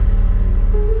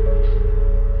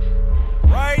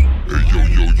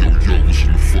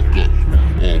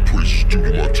praises due to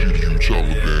my TDU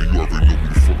Taliban. You already know who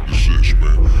the fuck this is,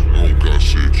 man. I don't gotta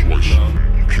say it twice.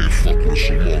 You can't fuck with us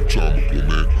a long time ago,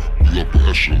 man. We upper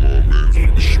echelon,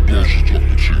 man. This is bullshit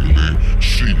talking to you, man.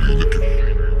 See me,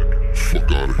 nigga.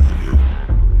 Fuck out of here,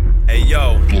 man. Hey,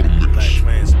 yo. Blow them niggas.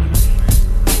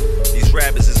 BlaKKKlansmen. These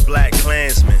rappers is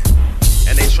BlaKKKlansmen.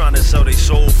 And they tryna sell they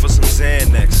soul for some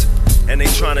Xanax. And they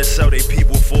tryna sell they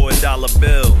people for $1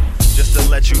 bill. Just to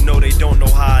let you know they don't know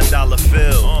how $1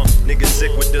 feel. Niggas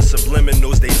sick with the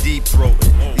subliminals, they deep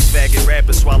throating. These faggot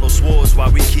rappers swallow swords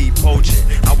while we keep poaching.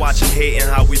 I watch them hating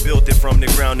how we built it from the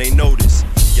ground, they notice.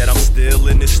 Yet I'm still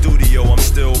in the studio, I'm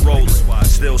still rolling,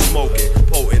 still smoking,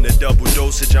 potent a double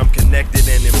dosage. I'm connected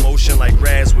and in motion like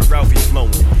Raz with Ralphie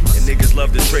flowing. And niggas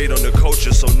love to trade on the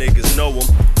culture, so niggas know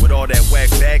them. With all that whack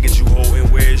baggage you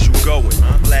holding, where is you going?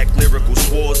 Black lyrical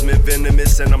swordsman,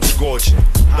 venomous, and I'm scorching.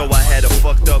 Though I had a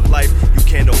fucked up life, you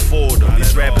can't afford them.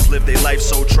 These rappers live their life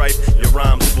so trite, your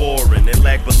rhymes boring and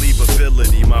lack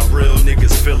believability. My real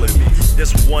niggas feeling me.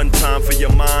 This one time for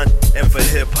your mind and for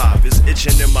hip hop. It's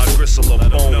itching in my gristle of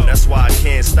bone. That's why I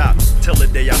can't stop till the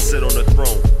day I sit on the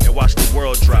throne and watch the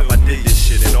world drop. I did this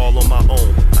shit and all on my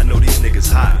own. I know these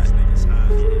niggas high.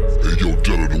 Hey yo,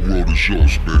 Della, the world is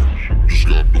yours, man. Just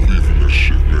gotta believe in that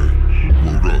shit, man.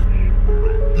 Word up.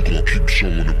 We gonna keep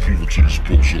showing and proving to these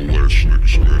bozo ass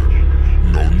niggas,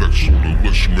 man. Now next on the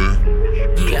list, man,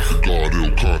 we got the God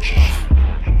Ill Conscious.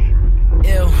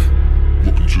 Ill.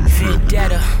 Welcome to the family,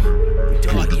 Vindetta.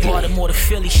 Baltimore to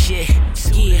Philly shit.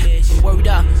 Yeah, word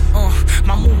up.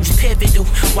 My moves pivotal.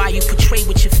 Why you portray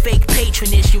with your fake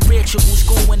patronage? Your rituals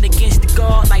going against the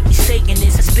God like we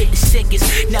Satanists. I spit the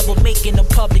sickest, never making a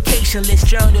publication list.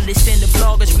 Journalists and the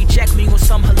bloggers reject me on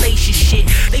some hellacious shit.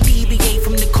 They deviate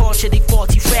from the culture, they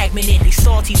faulty fragmented. They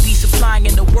salty, be supplying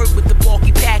the work with the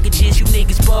bulky packages. You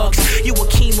niggas bugs. You a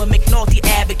Kima McNulty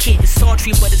advocate. It's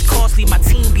sultry, but it's costly. My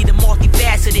team be the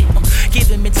multifaceted. Give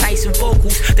him enticing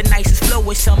vocals, the nicest flow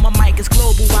is some. My mic is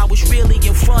global. I was really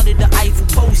in front of the Eiffel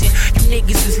posing. You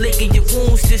niggas is licking your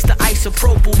wounds, this the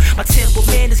isopropyl. My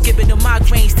temperament is giving the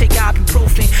migraines, take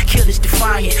ibuprofen. Killers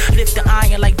defiant, lift the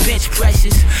iron like bench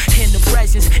presses. In the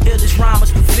presence, illest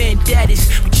rhymers with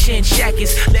vendettas. We chin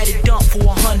checkers, let it dump for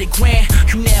 100 grand.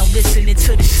 You now listening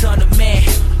to the son of man.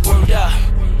 Word up.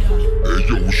 Hey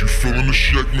yo, was you feeling the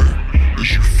shit, man?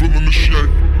 Is you feeling the shit?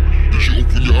 Did you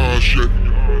open your eyes yet?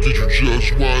 Did you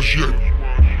judge wise yet?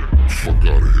 Fuck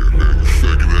out of here, man. You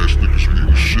faggot ass niggas be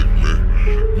in shit, man.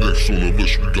 Next on the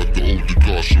list, we got the older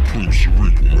God Supreme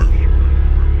Cerebral, man.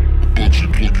 A Bugsy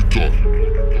Pluggy Dot.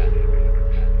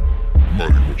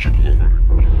 Mighty much love.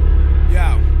 Yo,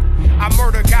 I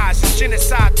murder guys, it's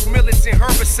genocide through militant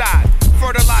herbicide.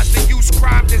 Fertilize the use,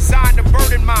 crime, design to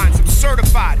burden minds. I'm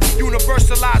certified,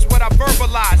 universalize what I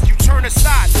verbalize. You turn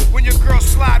aside when your girl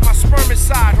slide my sperm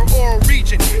inside her oral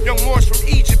region. Young Moors from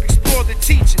Egypt explore the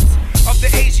teachings of the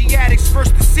Asiatics,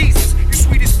 first diseases. You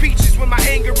sweet as peaches when my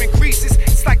anger increases.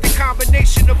 It's like the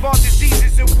combination of all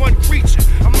diseases in one creature.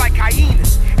 I'm like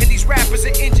hyenas, and these rappers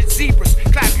are injured zebras.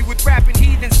 Clap you with rapping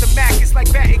heathens. The Mac is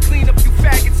like batting clean up you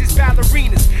faggots is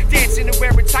ballerinas. Dancing and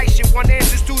wearing tight shit, one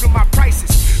answer's due to my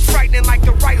prices. Frightening like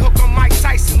the right hook on Mike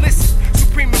Tyson. Listen,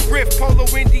 Supreme and Griff, Polo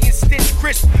Indian Stitch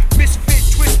Crisp. Misfit,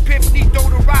 twist, piff, need dough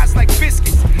to rise like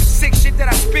biscuits. Sick shit that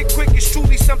I spit quick is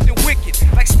truly something wicked.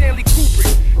 Like Stanley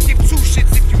Kubrick, give two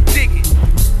shits if you dig it.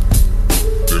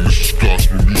 And this is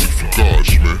gospel music for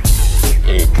gods, man.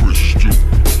 All praises due.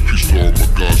 Peace to all my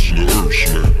gods in the earth,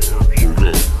 man.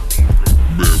 Word up.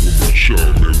 Man, woman,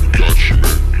 child, man, we got you,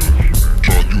 man.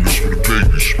 Trying to do this for the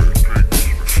babies, man.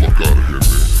 Fuck out of here,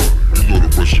 man. You know the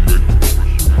rest, man.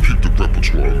 Keep the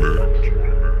repertoire, man.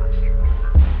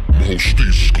 My whole stage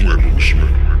is glamorous,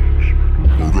 man.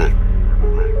 Word up.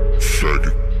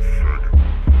 Faggot.